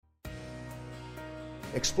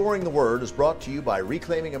Exploring the Word is brought to you by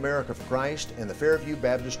Reclaiming America for Christ and the Fairview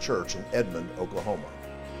Baptist Church in Edmond, Oklahoma.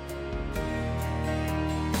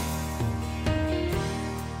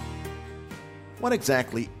 What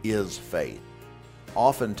exactly is faith?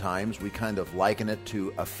 Oftentimes we kind of liken it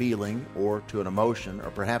to a feeling or to an emotion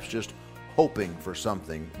or perhaps just hoping for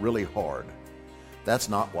something really hard. That's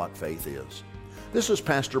not what faith is. This is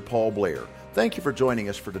Pastor Paul Blair. Thank you for joining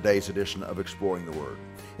us for today's edition of Exploring the Word.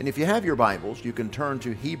 And if you have your Bibles, you can turn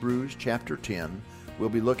to Hebrews chapter 10. We'll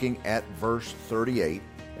be looking at verse 38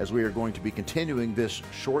 as we are going to be continuing this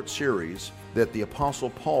short series that the Apostle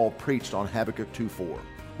Paul preached on Habakkuk 2:4.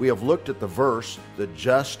 We have looked at the verse, "The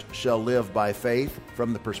just shall live by faith,"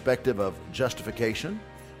 from the perspective of justification.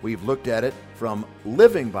 We've looked at it from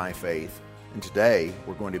living by faith. And today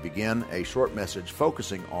we're going to begin a short message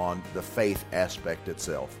focusing on the faith aspect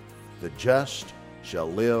itself. The just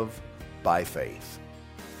shall live by faith.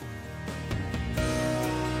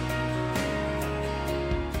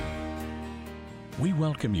 We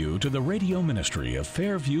welcome you to the radio ministry of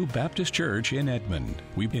Fairview Baptist Church in Edmond.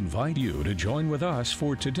 We invite you to join with us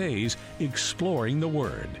for today's Exploring the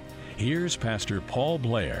Word. Here's Pastor Paul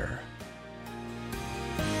Blair.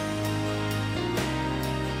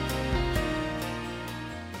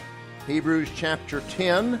 Hebrews chapter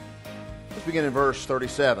 10, let's begin in verse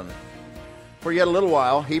 37. For yet a little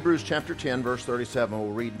while, Hebrews chapter 10, verse 37,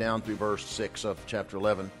 we'll read down through verse 6 of chapter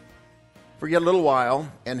 11. For yet a little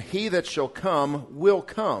while, and he that shall come will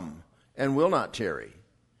come, and will not tarry.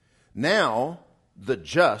 Now the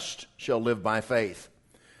just shall live by faith.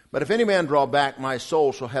 But if any man draw back, my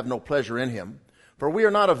soul shall have no pleasure in him. For we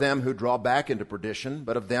are not of them who draw back into perdition,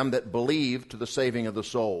 but of them that believe to the saving of the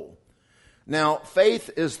soul. Now faith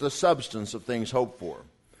is the substance of things hoped for,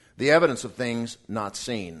 the evidence of things not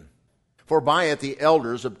seen. For by it the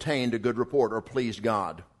elders obtained a good report, or pleased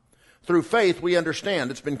God. Through faith we understand,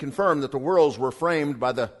 it's been confirmed that the worlds were framed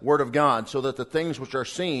by the word of God, so that the things which are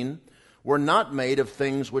seen were not made of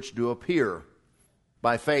things which do appear.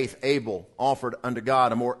 By faith Abel offered unto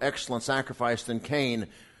God a more excellent sacrifice than Cain,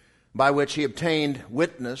 by which he obtained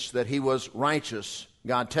witness that he was righteous,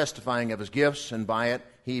 God testifying of his gifts, and by it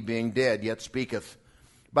he being dead yet speaketh.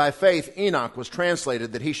 By faith Enoch was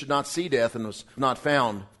translated that he should not see death, and was not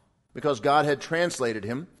found, because God had translated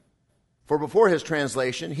him. For before his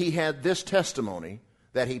translation he had this testimony,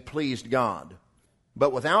 that he pleased God.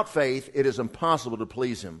 But without faith it is impossible to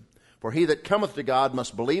please him. For he that cometh to God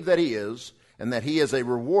must believe that he is, and that he is a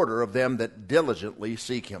rewarder of them that diligently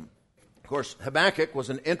seek him. Of course, Habakkuk was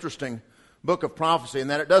an interesting book of prophecy in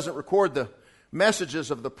that it doesn't record the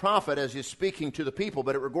messages of the prophet as he's speaking to the people,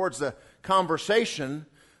 but it records the conversation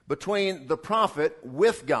between the prophet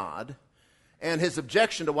with God and his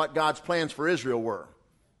objection to what God's plans for Israel were.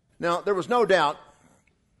 Now, there was no doubt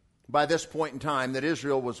by this point in time that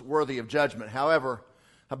Israel was worthy of judgment. However,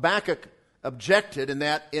 Habakkuk objected in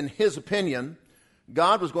that, in his opinion,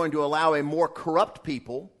 God was going to allow a more corrupt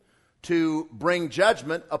people to bring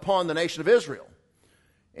judgment upon the nation of Israel.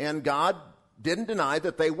 And God didn't deny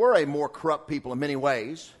that they were a more corrupt people in many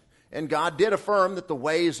ways. And God did affirm that the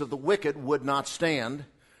ways of the wicked would not stand.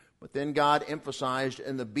 But then God emphasized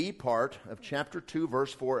in the B part of chapter 2,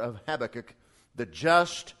 verse 4 of Habakkuk, the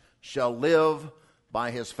just shall live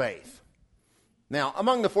by his faith. Now,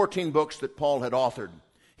 among the 14 books that Paul had authored,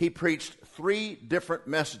 he preached 3 different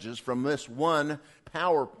messages from this one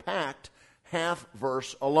power-packed half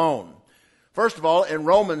verse alone. First of all, in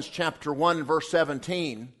Romans chapter 1, verse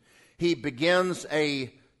 17, he begins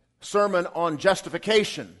a sermon on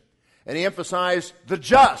justification, and he emphasized the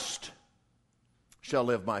just shall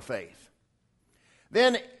live by faith.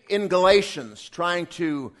 Then in Galatians, trying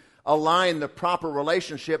to align the proper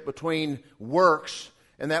relationship between works,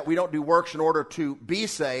 and that we don't do works in order to be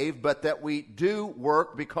saved, but that we do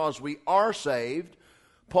work because we are saved,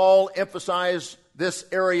 Paul emphasized this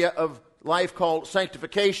area of life called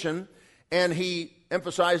sanctification, and he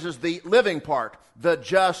emphasizes the living part. The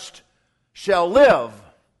just shall live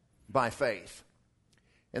by faith.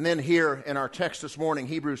 And then here in our text this morning,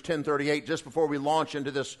 Hebrews 10:38, just before we launch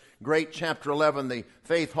into this great chapter 11, the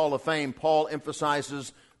Faith Hall of Fame, Paul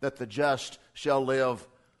emphasizes that the just shall live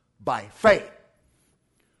by faith.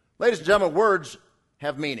 Ladies and gentlemen, words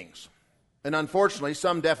have meanings. And unfortunately,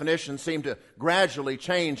 some definitions seem to gradually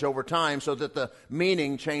change over time so that the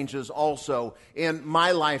meaning changes also. In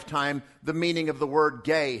my lifetime, the meaning of the word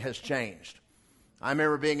gay has changed. I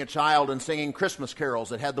remember being a child and singing Christmas carols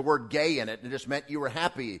that had the word gay in it. It just meant you were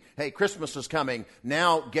happy. Hey, Christmas is coming.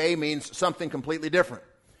 Now gay means something completely different.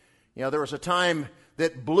 You know, there was a time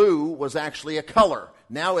that blue was actually a color.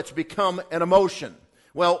 Now it's become an emotion.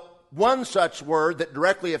 Well, one such word that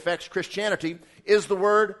directly affects Christianity is the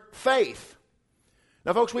word faith.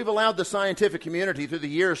 Now, folks, we've allowed the scientific community through the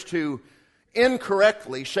years to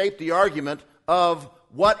incorrectly shape the argument of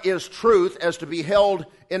what is truth as to be held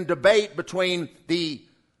in debate between the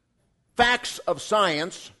facts of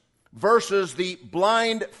science versus the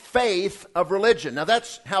blind faith of religion. Now,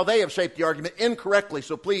 that's how they have shaped the argument incorrectly,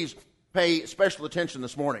 so please pay special attention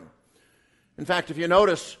this morning. In fact, if you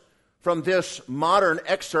notice from this modern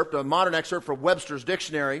excerpt, a modern excerpt from Webster's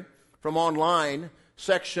Dictionary from online,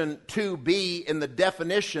 section 2b in the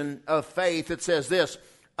definition of faith, it says this: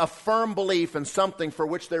 a firm belief in something for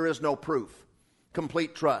which there is no proof,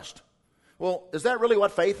 complete trust. Well, is that really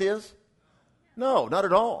what faith is? No, not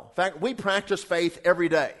at all. In fact, we practice faith every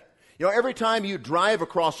day. You know, every time you drive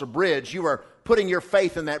across a bridge, you are putting your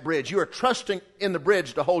faith in that bridge. You are trusting in the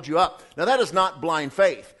bridge to hold you up. Now, that is not blind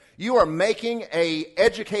faith. You are making an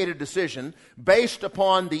educated decision based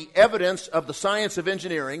upon the evidence of the science of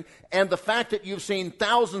engineering and the fact that you've seen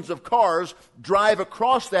thousands of cars drive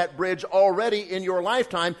across that bridge already in your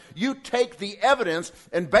lifetime. You take the evidence,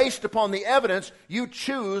 and based upon the evidence, you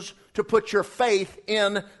choose to put your faith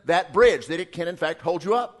in that bridge, that it can, in fact, hold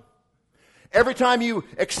you up. Every time you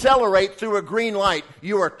accelerate through a green light,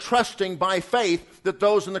 you are trusting by faith that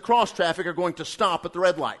those in the cross traffic are going to stop at the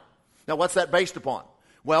red light. Now, what's that based upon?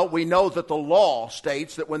 Well, we know that the law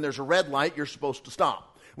states that when there's a red light, you're supposed to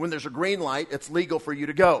stop. When there's a green light, it's legal for you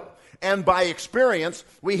to go. And by experience,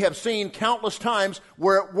 we have seen countless times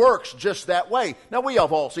where it works just that way. Now, we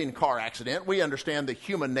have all seen a car accident. We understand the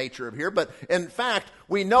human nature of here. But in fact,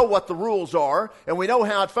 we know what the rules are, and we know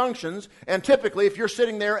how it functions. And typically, if you're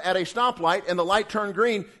sitting there at a stoplight and the light turned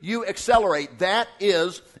green, you accelerate. That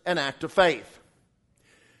is an act of faith.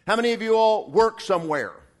 How many of you all work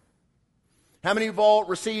somewhere? How many of you all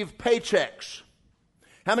receive paychecks?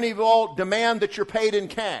 How many of you all demand that you're paid in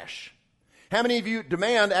cash? How many of you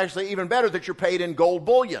demand, actually even better, that you're paid in gold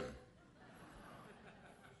bullion?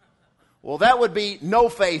 Well, that would be no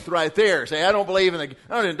faith right there. Say, I don't believe in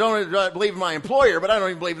I don't believe in my employer, but I don't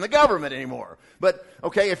even believe in the government anymore. But,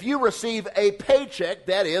 okay, if you receive a paycheck,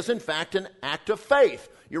 that is, in fact, an act of faith.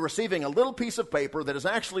 You're receiving a little piece of paper that is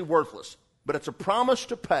actually worthless, but it's a promise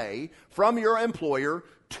to pay from your employer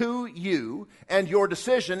to you, and your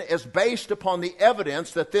decision is based upon the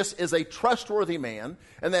evidence that this is a trustworthy man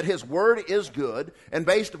and that his word is good, and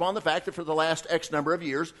based upon the fact that for the last X number of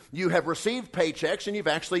years you have received paychecks and you've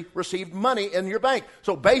actually received money in your bank.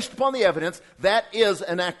 So based upon the evidence, that is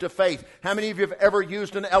an act of faith. How many of you have ever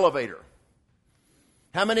used an elevator?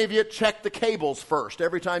 How many of you check the cables first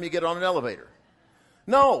every time you get on an elevator?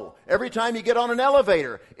 No, every time you get on an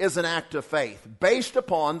elevator is an act of faith based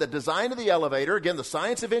upon the design of the elevator, again, the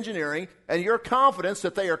science of engineering, and your confidence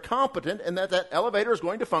that they are competent and that that elevator is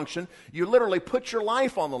going to function. You literally put your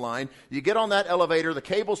life on the line. You get on that elevator, the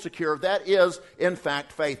cable's secure. That is, in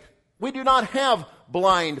fact, faith. We do not have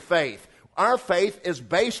blind faith. Our faith is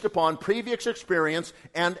based upon previous experience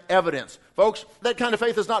and evidence. Folks, that kind of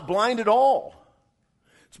faith is not blind at all.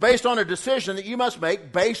 It's based on a decision that you must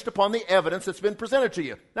make based upon the evidence that's been presented to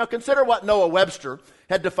you. Now consider what Noah Webster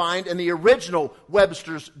had defined in the original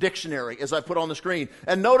Webster's Dictionary, as I put on the screen.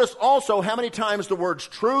 And notice also how many times the words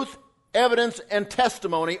truth, evidence, and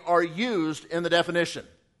testimony are used in the definition.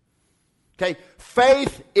 Okay,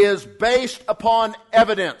 faith is based upon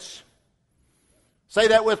evidence. Say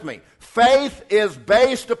that with me. Faith is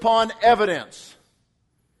based upon evidence.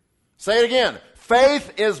 Say it again.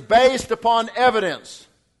 Faith is based upon evidence.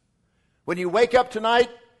 When you wake up tonight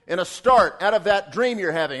in a start out of that dream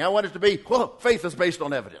you're having, I want it to be, well, faith is based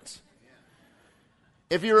on evidence.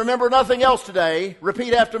 If you remember nothing else today,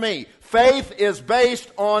 repeat after me. Faith is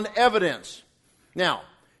based on evidence. Now,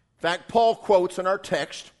 in fact, Paul quotes in our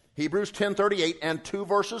text, Hebrews 10:38, and 2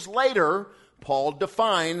 verses later, Paul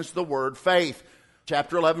defines the word faith.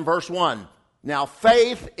 Chapter 11, verse 1. Now,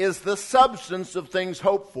 faith is the substance of things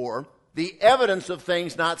hoped for, the evidence of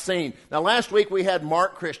things not seen. Now, last week we had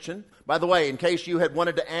Mark Christian. By the way, in case you had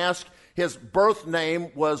wanted to ask, his birth name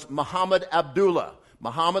was Muhammad Abdullah.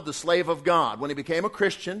 Muhammad, the slave of God. When he became a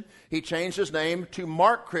Christian, he changed his name to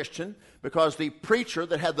Mark Christian because the preacher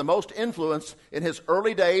that had the most influence in his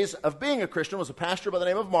early days of being a Christian was a pastor by the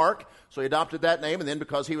name of Mark. So he adopted that name, and then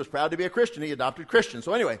because he was proud to be a Christian, he adopted Christian.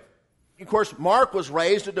 So anyway, of course, Mark was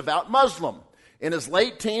raised a devout Muslim. In his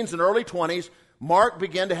late teens and early 20s, Mark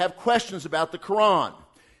began to have questions about the Quran.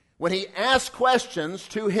 When he asked questions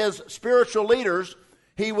to his spiritual leaders,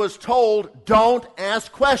 he was told, don't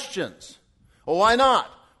ask questions. Well, why not?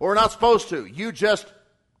 Well, we're not supposed to. You just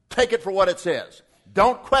take it for what it says.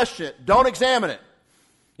 Don't question it. Don't examine it.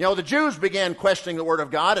 You know, the Jews began questioning the Word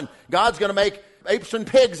of God, and God's going to make apes and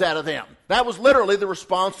pigs out of them. That was literally the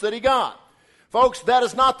response that he got. Folks, that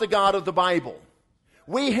is not the God of the Bible.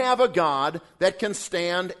 We have a God that can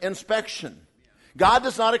stand inspection. God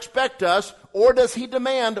does not expect us, or does he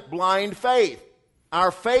demand blind faith.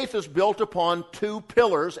 Our faith is built upon two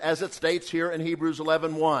pillars, as it states here in Hebrews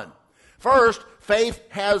 11:1. First, faith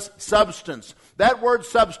has substance. That word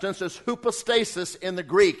substance is hypostasis in the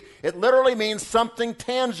Greek. It literally means something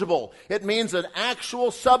tangible. It means an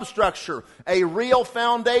actual substructure, a real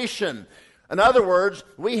foundation. In other words,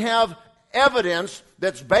 we have evidence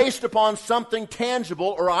that's based upon something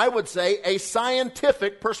tangible, or I would say a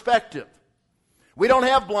scientific perspective. We don't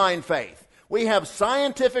have blind faith. We have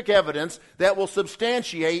scientific evidence that will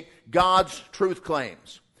substantiate God's truth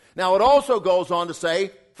claims. Now, it also goes on to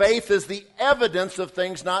say, faith is the evidence of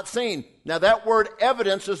things not seen. Now, that word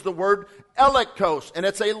evidence is the word elektos, and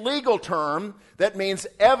it's a legal term that means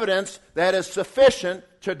evidence that is sufficient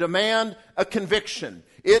to demand a conviction.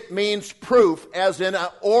 It means proof, as in an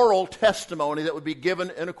oral testimony that would be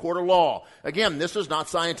given in a court of law. Again, this is not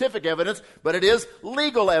scientific evidence, but it is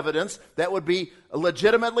legal evidence that would be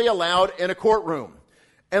legitimately allowed in a courtroom.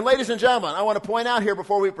 And ladies and gentlemen, I want to point out here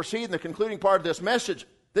before we proceed in the concluding part of this message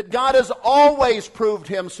that God has always proved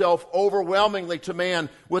himself overwhelmingly to man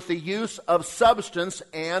with the use of substance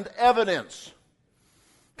and evidence.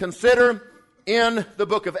 Consider in the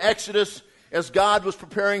book of Exodus, as God was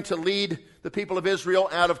preparing to lead the people of Israel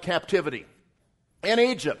out of captivity. In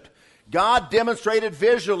Egypt, God demonstrated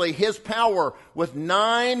visually his power with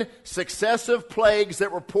 9 successive plagues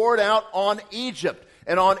that were poured out on Egypt,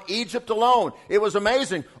 and on Egypt alone. It was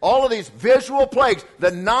amazing. All of these visual plagues.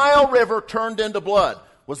 The Nile River turned into blood.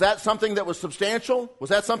 Was that something that was substantial? Was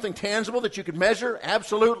that something tangible that you could measure?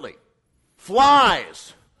 Absolutely.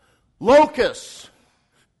 Flies, locusts,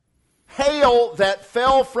 hail that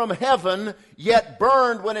fell from heaven yet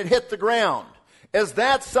burned when it hit the ground. Is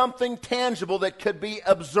that something tangible that could be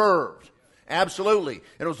observed? Absolutely.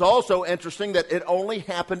 And it was also interesting that it only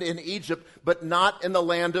happened in Egypt, but not in the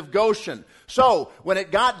land of Goshen. So, when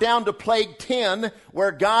it got down to plague 10,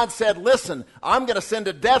 where God said, listen, I'm going to send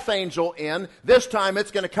a death angel in. This time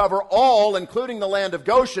it's going to cover all, including the land of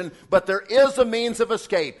Goshen, but there is a means of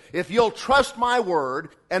escape. If you'll trust my word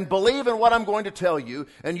and believe in what I'm going to tell you,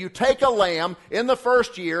 and you take a lamb in the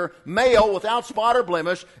first year, male without spot or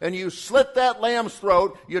blemish, and you slit that lamb's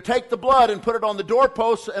throat, you take the blood and put it on the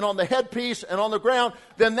doorposts and on the headpiece and on the ground,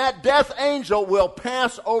 then that death angel will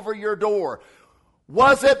pass over your door.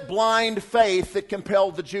 Was it blind faith that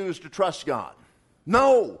compelled the Jews to trust God?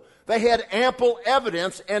 No. They had ample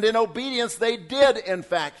evidence, and in obedience they did, in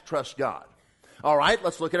fact, trust God. All right,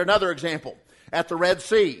 let's look at another example. At the Red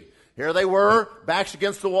Sea, here they were, backs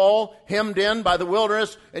against the wall, hemmed in by the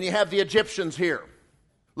wilderness, and you have the Egyptians here.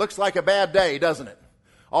 Looks like a bad day, doesn't it?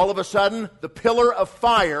 All of a sudden, the pillar of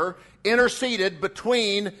fire interceded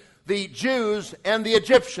between the Jews and the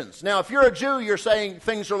Egyptians. Now, if you're a Jew, you're saying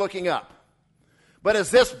things are looking up. But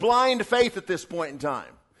is this blind faith at this point in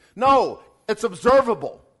time? No, it's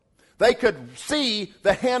observable. They could see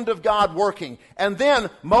the hand of God working. And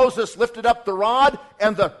then Moses lifted up the rod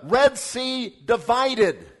and the Red Sea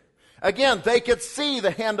divided. Again, they could see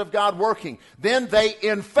the hand of God working. Then they,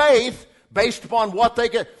 in faith, based upon what they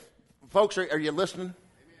get. Folks, are you listening?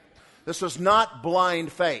 This is not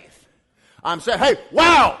blind faith. I'm saying, hey,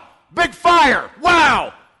 wow, big fire,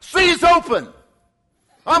 wow, sea's open.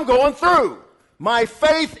 I'm going through. My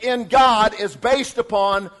faith in God is based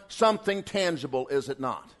upon something tangible, is it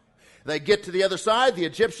not? They get to the other side. The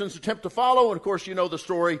Egyptians attempt to follow. And, of course, you know the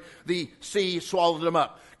story. The sea swallowed them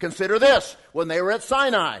up. Consider this. When they were at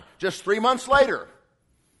Sinai, just 3 months later,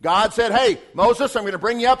 God said, hey, Moses, I'm going to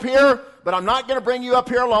bring you up here, but I'm not going to bring you up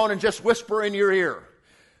here alone and just whisper in your ear.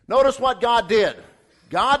 Notice what God did.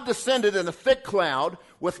 God descended in a thick cloud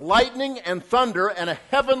with lightning and thunder and a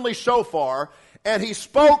heavenly shofar, and he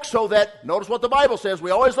spoke so that, notice what the Bible says, we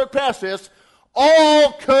always look past this,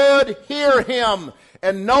 all could hear him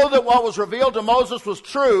and know that what was revealed to Moses was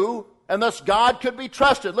true, and thus God could be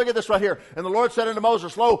trusted. Look at this right here. And the Lord said unto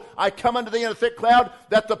Moses, lo, I come unto thee in a thick cloud,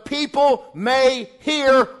 that the people may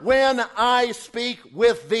hear when I speak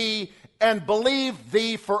with thee and believe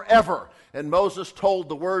thee forever. And Moses told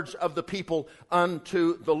the words of the people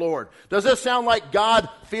unto the Lord. Does this sound like God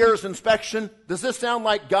fears inspection? Does this sound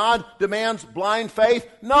like God demands blind faith?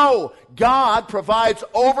 No. God provides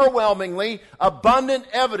overwhelmingly abundant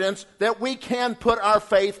evidence that we can put our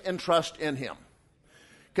faith and trust in him.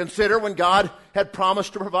 Consider when God had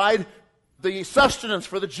promised to provide the sustenance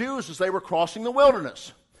for the Jews as they were crossing the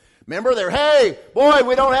wilderness. Remember, they're, hey, boy,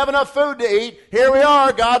 we don't have enough food to eat. Here we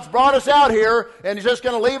are. God's brought us out here, and he's just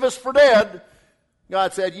going to leave us for dead.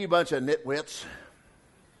 God said, you bunch of nitwits.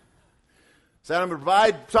 Said, I'm going to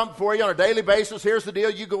provide something for you on a daily basis. Here's the deal.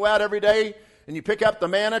 You go out every day and you pick up the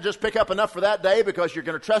manna. Just pick up enough for that day because you're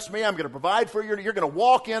going to trust me. I'm going to provide for you. You're going to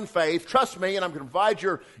walk in faith. Trust me, and I'm going to provide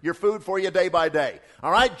your food for you day by day.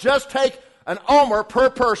 All right? Just take an omer per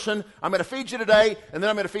person. I'm going to feed you today, and then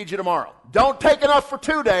I'm going to feed you tomorrow. Don't take enough for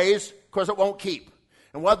 2 days because it won't keep.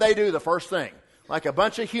 And what they do the first thing, like a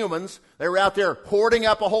bunch of humans, they were out there hoarding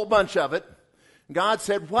up a whole bunch of it. God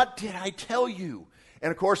said, what did I tell you?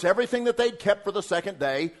 And of course, everything that they'd kept for the second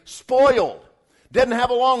day spoiled. Didn't have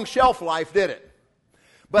a long shelf life, did it?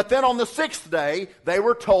 But then on the 6th day, they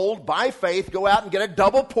were told by faith, go out and get a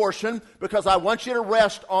double portion because I want you to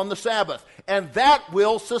rest on the Sabbath. And that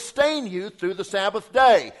will sustain you through the Sabbath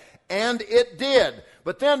day. And it did.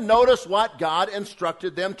 But then notice what God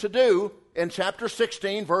instructed them to do in chapter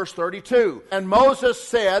 16, verse 32. And Moses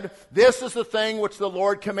said, this is the thing which the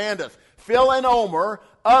Lord commandeth. Fill an omer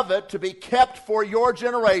of it to be kept for your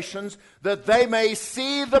generations, that they may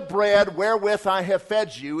see the bread wherewith I have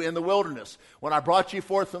fed you in the wilderness, when I brought you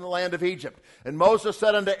forth from the land of Egypt. And Moses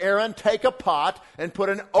said unto Aaron, take a pot and put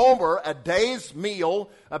an omer, a day's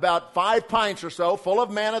meal, about 5 pints or so, full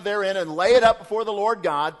of manna therein, and lay it up before the Lord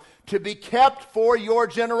God, to be kept for your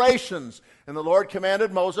generations. And the Lord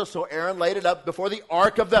commanded Moses, so Aaron laid it up before the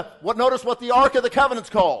ark of the, notice what the ark of the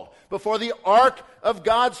covenant's called, before the ark of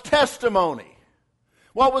God's testimony.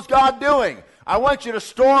 What was God doing? I want you to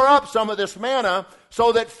store up some of this manna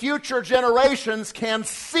so that future generations can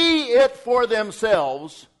see it for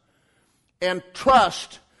themselves and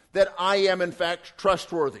trust that I am in fact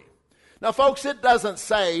trustworthy. Now, folks, it doesn't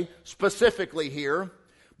say specifically here,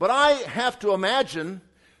 but I have to imagine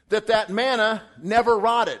that manna never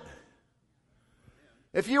rotted.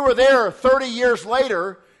 If you were there 30 years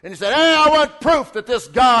later and you said, hey, I want proof that this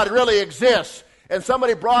God really exists, and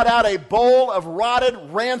somebody brought out a bowl of rotted,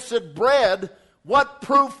 rancid bread, what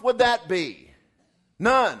proof would that be?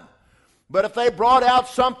 None. But if they brought out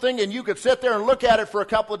something and you could sit there and look at it for a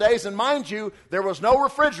couple of days, and mind you, there was no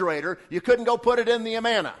refrigerator, you couldn't go put it in the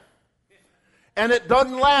manna. And it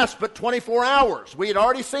doesn't last but 24 hours. We had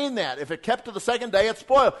already seen that. If it kept to the second day, it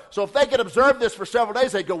spoiled. So if they could observe this for several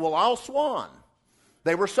days, they'd go, well, I'll swan.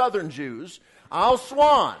 They were southern Jews. I'll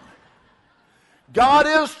swan. God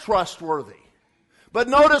is trustworthy. But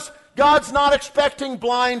notice, God's not expecting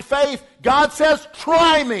blind faith. God says,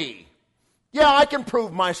 try me. Yeah, I can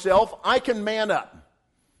prove myself. I can man up.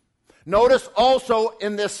 Notice also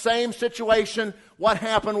in this same situation what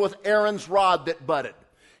happened with Aaron's rod that budded.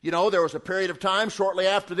 You know, there was a period of time shortly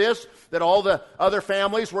after this that all the other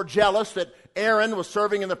families were jealous that Aaron was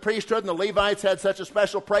serving in the priesthood and the Levites had such a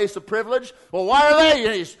special place of privilege. Well, why are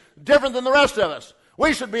they? He's different than the rest of us.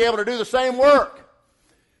 We should be able to do the same work.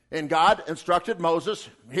 And God instructed Moses,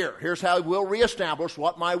 here's how we'll reestablish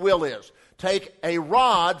what my will is. Take a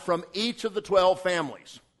rod from each of the 12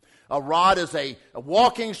 families. A rod is a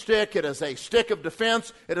walking stick. It is a stick of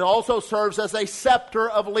defense. It also serves as a scepter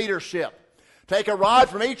of leadership. Take a rod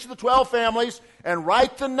from each of the 12 families and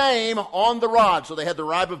write the name on the rod. So they had the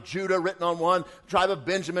tribe of Judah written on one, tribe of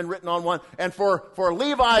Benjamin written on one. And for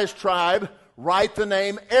Levi's tribe, write the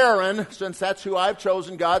name Aaron, since that's who I've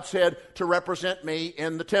chosen, God said, to represent me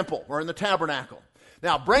in the temple or in the tabernacle.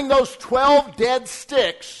 Now, bring those 12 dead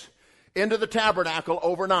sticks into the tabernacle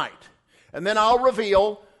overnight. And then I'll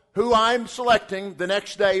reveal who I'm selecting the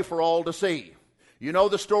next day for all to see. You know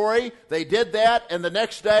the story. They did that, and the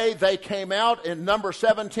next day they came out, and number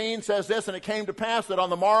 17 says this, and it came to pass that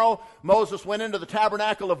on the morrow Moses went into the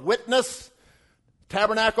tabernacle of witness.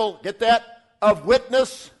 Tabernacle, get that? Of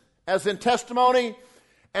witness, as in testimony,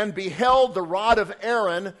 and beheld the rod of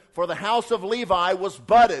Aaron, for the house of Levi was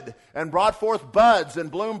budded, and brought forth buds,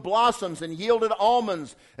 and bloomed blossoms, and yielded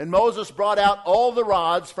almonds. And Moses brought out all the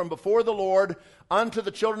rods from before the Lord unto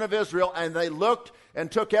the children of Israel, and they looked and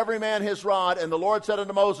took every man his rod. And the Lord said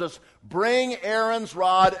unto Moses, bring Aaron's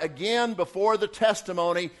rod again before the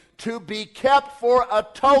testimony, to be kept for a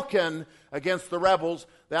token against the rebels.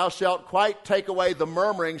 Thou shalt quite take away the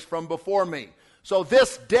murmurings from before me. So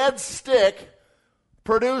this dead stick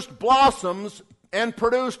produced blossoms and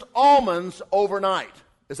produced almonds overnight.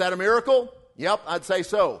 Is that a miracle? Yep, I'd say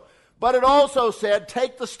so. But it also said,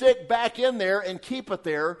 take the stick back in there and keep it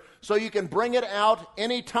there so you can bring it out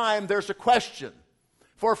anytime there's a question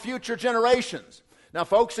for future generations. Now,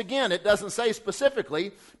 folks, again, it doesn't say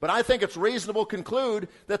specifically, but I think it's reasonable to conclude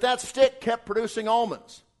that stick kept producing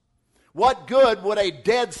almonds. What good would a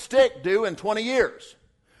dead stick do in 20 years?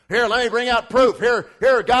 Here, let me bring out proof.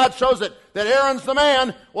 Here, God shows that Aaron's the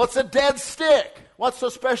man. Well, it's a dead stick. What's so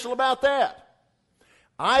special about that?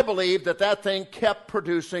 I believe that that thing kept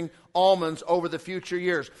producing almonds over the future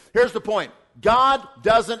years. Here's the point. God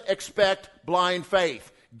doesn't expect blind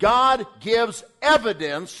faith. God gives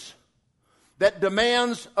evidence that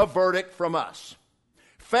demands a verdict from us.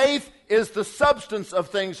 Faith is the substance of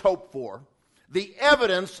things hoped for, the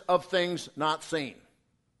evidence of things not seen.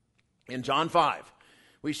 In John 5,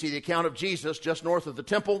 we see the account of Jesus just north of the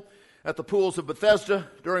temple at the pools of Bethesda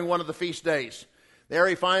during one of the feast days. There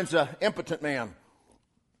he finds an impotent man,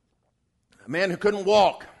 a man who couldn't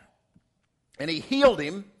walk. And he healed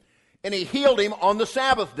him on the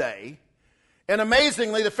Sabbath day. And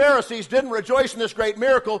amazingly, the Pharisees didn't rejoice in this great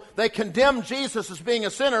miracle. They condemned Jesus as being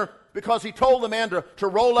a sinner because he told the man to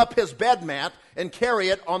roll up his bed mat and carry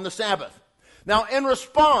it on the Sabbath. Now, in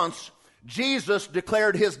response, Jesus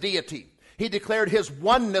declared his deity. He declared his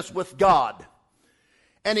oneness with God.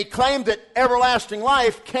 And he claimed that everlasting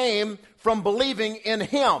life came from believing in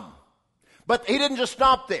him. But he didn't just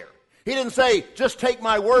stop there. He didn't say, just take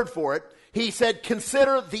my word for it. He said,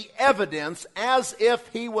 consider the evidence as if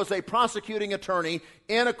he was a prosecuting attorney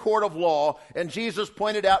in a court of law. And Jesus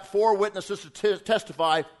pointed out 4 witnesses to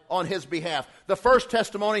testify on his behalf. The first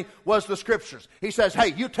testimony was the Scriptures. He says,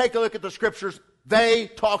 hey, you take a look at the Scriptures. They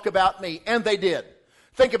talk about me. And they did.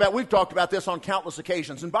 Think about it. We've talked about this on countless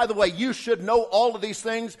occasions. And by the way, you should know all of these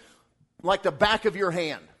things like the back of your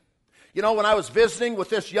hand. You know, when I was visiting with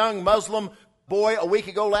this young Muslim boy a week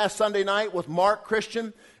ago last Sunday night with Mark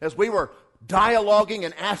Christian, as we were dialoguing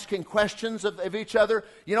and asking questions of each other,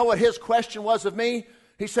 you know what his question was of me?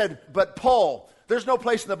 He said, but Paul, there's no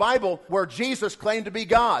place in the Bible where Jesus claimed to be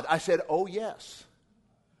God. I said, oh yes.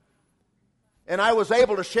 And I was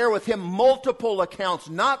able to share with him multiple accounts,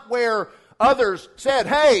 not where others said,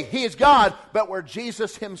 hey, he is God, but where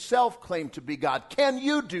Jesus himself claimed to be God. Can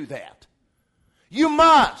you do that? You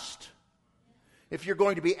must, if you're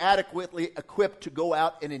going to be adequately equipped to go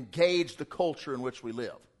out and engage the culture in which we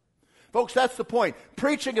live. Folks, that's the point.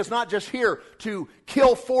 Preaching is not just here to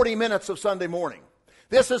kill 40 minutes of Sunday morning.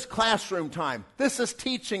 This is classroom time. This is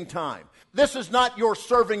teaching time. This is not your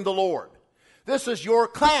serving the Lord. This is your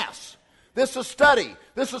class. This is study.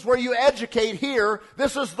 This is where you educate here.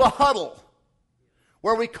 This is the huddle,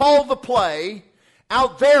 where we call the play.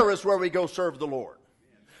 Out there is where we go serve the Lord.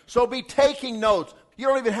 So be taking notes. You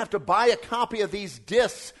don't even have to buy a copy of these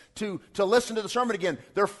discs to listen to the sermon again.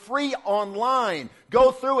 They're free online.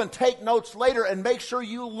 Go through and take notes later and make sure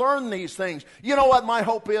you learn these things. You know what my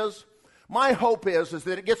hope is? My hope is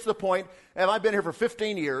that it gets to the point, and I've been here for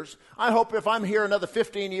 15 years. I hope if I'm here another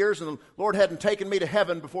 15 years and the Lord hadn't taken me to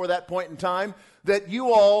heaven before that point in time, that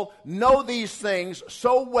you all know these things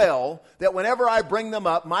so well that whenever I bring them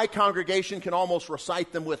up, my congregation can almost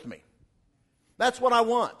recite them with me. That's what I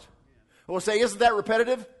want. We'll say, isn't that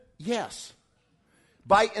repetitive? Yes.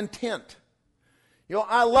 By intent. You know,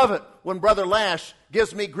 I love it when Brother Lash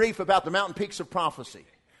gives me grief about the mountain peaks of prophecy.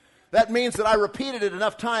 That means that I repeated it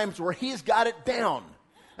enough times where he's got it down.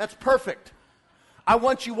 That's perfect. I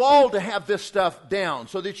want you all to have this stuff down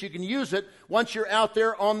so that you can use it once you're out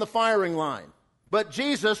there on the firing line. But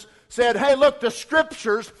Jesus said, hey, look, the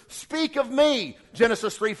Scriptures speak of me.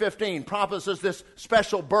 Genesis 3:15 promises this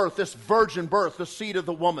special birth, this virgin birth, the seed of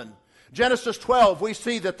the woman. Genesis 12, we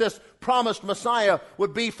see that this promised Messiah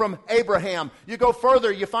would be from Abraham. You go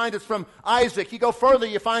further, you find it's from Isaac. You go further,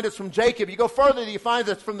 you find it's from Jacob. You go further, you find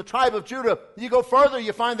it's from the tribe of Judah. You go further,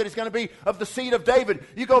 you find that he's going to be of the seed of David.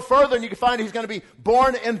 You go further, and you can find he's going to be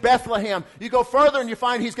born in Bethlehem. You go further, and you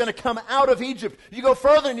find he's going to come out of Egypt. You go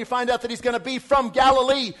further, and you find out that he's going to be from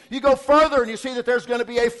Galilee. You go further, and you see that there's going to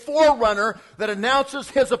be a forerunner that announces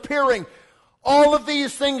his appearing. All of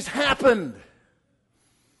these things happened.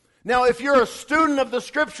 Now, if you're a student of the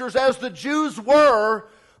Scriptures, as the Jews were,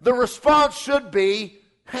 the response should be,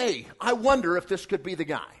 hey, I wonder if this could be the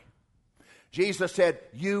guy. Jesus said,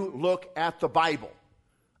 you look at the Bible.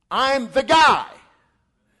 I'm the guy.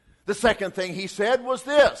 The second thing he said was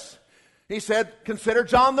this. He said, consider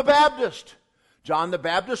John the Baptist. John the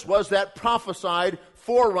Baptist was that prophesied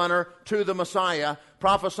forerunner to the Messiah,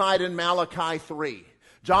 prophesied in Malachi 3.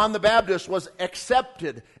 John the Baptist was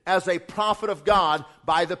accepted as a prophet of God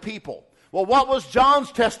by the people. Well, what was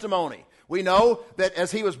John's testimony? We know that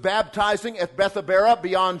as he was baptizing at Bethabara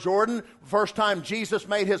beyond Jordan, first time Jesus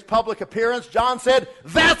made his public appearance, John said,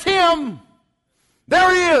 that's him!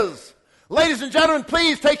 There he is! Ladies and gentlemen,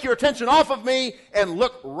 please take your attention off of me and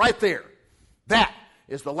look right there. That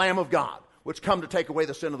is the Lamb of God, which come to take away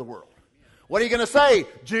the sin of the world. What are you going to say,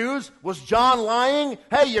 Jews? Was John lying?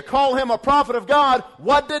 Hey, you call him a prophet of God.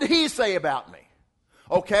 What did he say about me?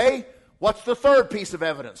 Okay, what's the third piece of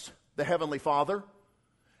evidence? The Heavenly Father.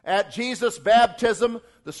 At Jesus' baptism,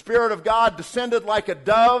 the Spirit of God descended like a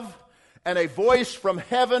dove, and a voice from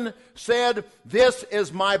heaven said, "This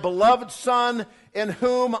is my beloved Son, in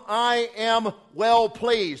whom I am well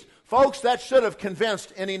pleased." Folks, that should have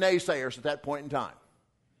convinced any naysayers at that point in time.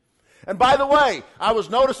 And by the way, I was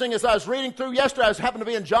noticing as I was reading through yesterday, I happened to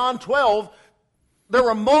be in John 12, there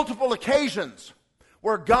were multiple occasions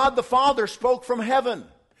where God the Father spoke from heaven.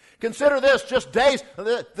 Consider this, just days.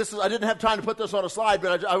 I didn't have time to put this on a slide,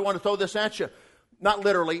 but I want to throw this at you. Not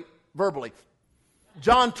literally, verbally.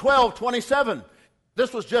 John 12:27.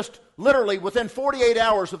 This was just literally within 48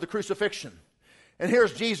 hours of the crucifixion. And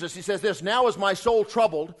here's Jesus. He says this, "Now is my soul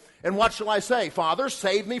troubled, and what shall I say? Father,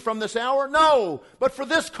 save me from this hour? No, but for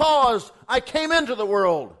this cause I came into the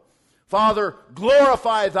world. Father,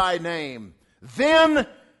 glorify thy name." Then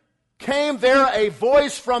came there a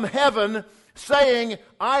voice from heaven saying,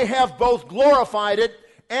 "I have both glorified it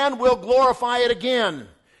and will glorify it again."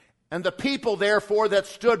 And the people therefore that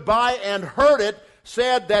stood by and heard it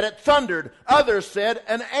said that it thundered. Others said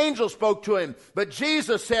an angel spoke to him. But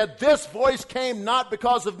Jesus said, "This voice came not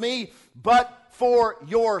because of me, but for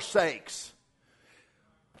your sakes."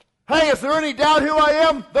 Hey, is there any doubt who I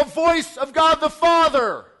am? The voice of God the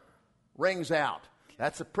Father rings out.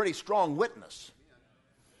 That's a pretty strong witness.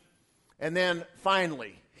 And then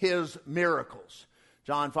finally, his miracles.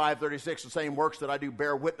 John 5:36, "The same works that I do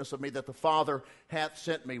bear witness of me, that the Father hath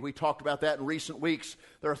sent me." We talked about that in recent weeks.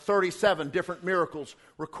 There are 37 different miracles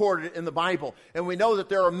recorded in the Bible. And we know that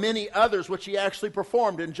there are many others which he actually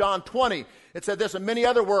performed. In John 20, it said this, "And many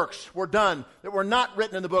other works were done that were not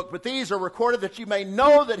written in the book, but these are recorded that you may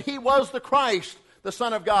know that he was the Christ, the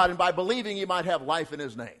Son of God, and by believing you might have life in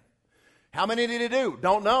his name." How many did he do?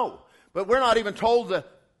 Don't know. But we're not even told the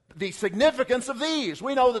significance of these.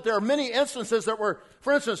 We know that there are many instances that were,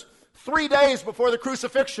 for instance, 3 days before the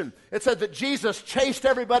crucifixion, it said that Jesus chased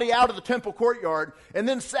everybody out of the temple courtyard and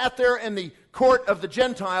then sat there in the court of the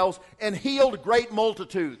Gentiles and healed great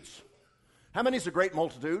multitudes. How many is a great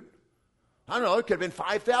multitude? I don't know, it could have been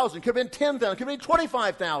 5,000, it could have been 10,000, it could have been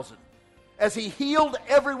 25,000. As he healed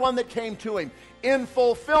everyone that came to him in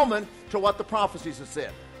fulfillment to what the prophecies had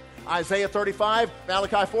said. Isaiah 35,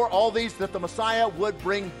 Malachi 4, all these that the Messiah would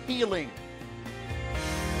bring healing.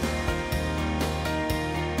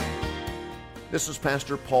 This is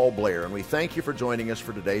Pastor Paul Blair, and we thank you for joining us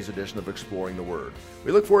for today's edition of Exploring the Word.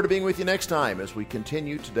 We look forward to being with you next time as we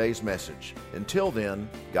continue today's message. Until then,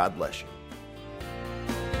 God bless you.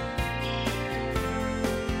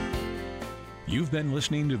 You've been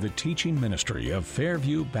listening to the teaching ministry of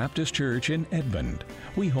Fairview Baptist Church in Edmond.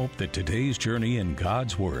 We hope that today's journey in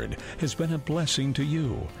God's Word has been a blessing to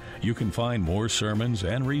you. You can find more sermons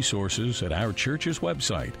and resources at our church's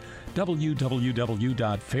website,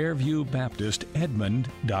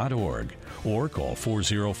 www.fairviewbaptistedmond.org, or call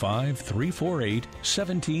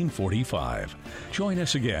 405-348-1745. Join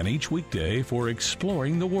us again each weekday for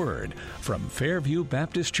Exploring the Word from Fairview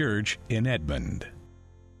Baptist Church in Edmond.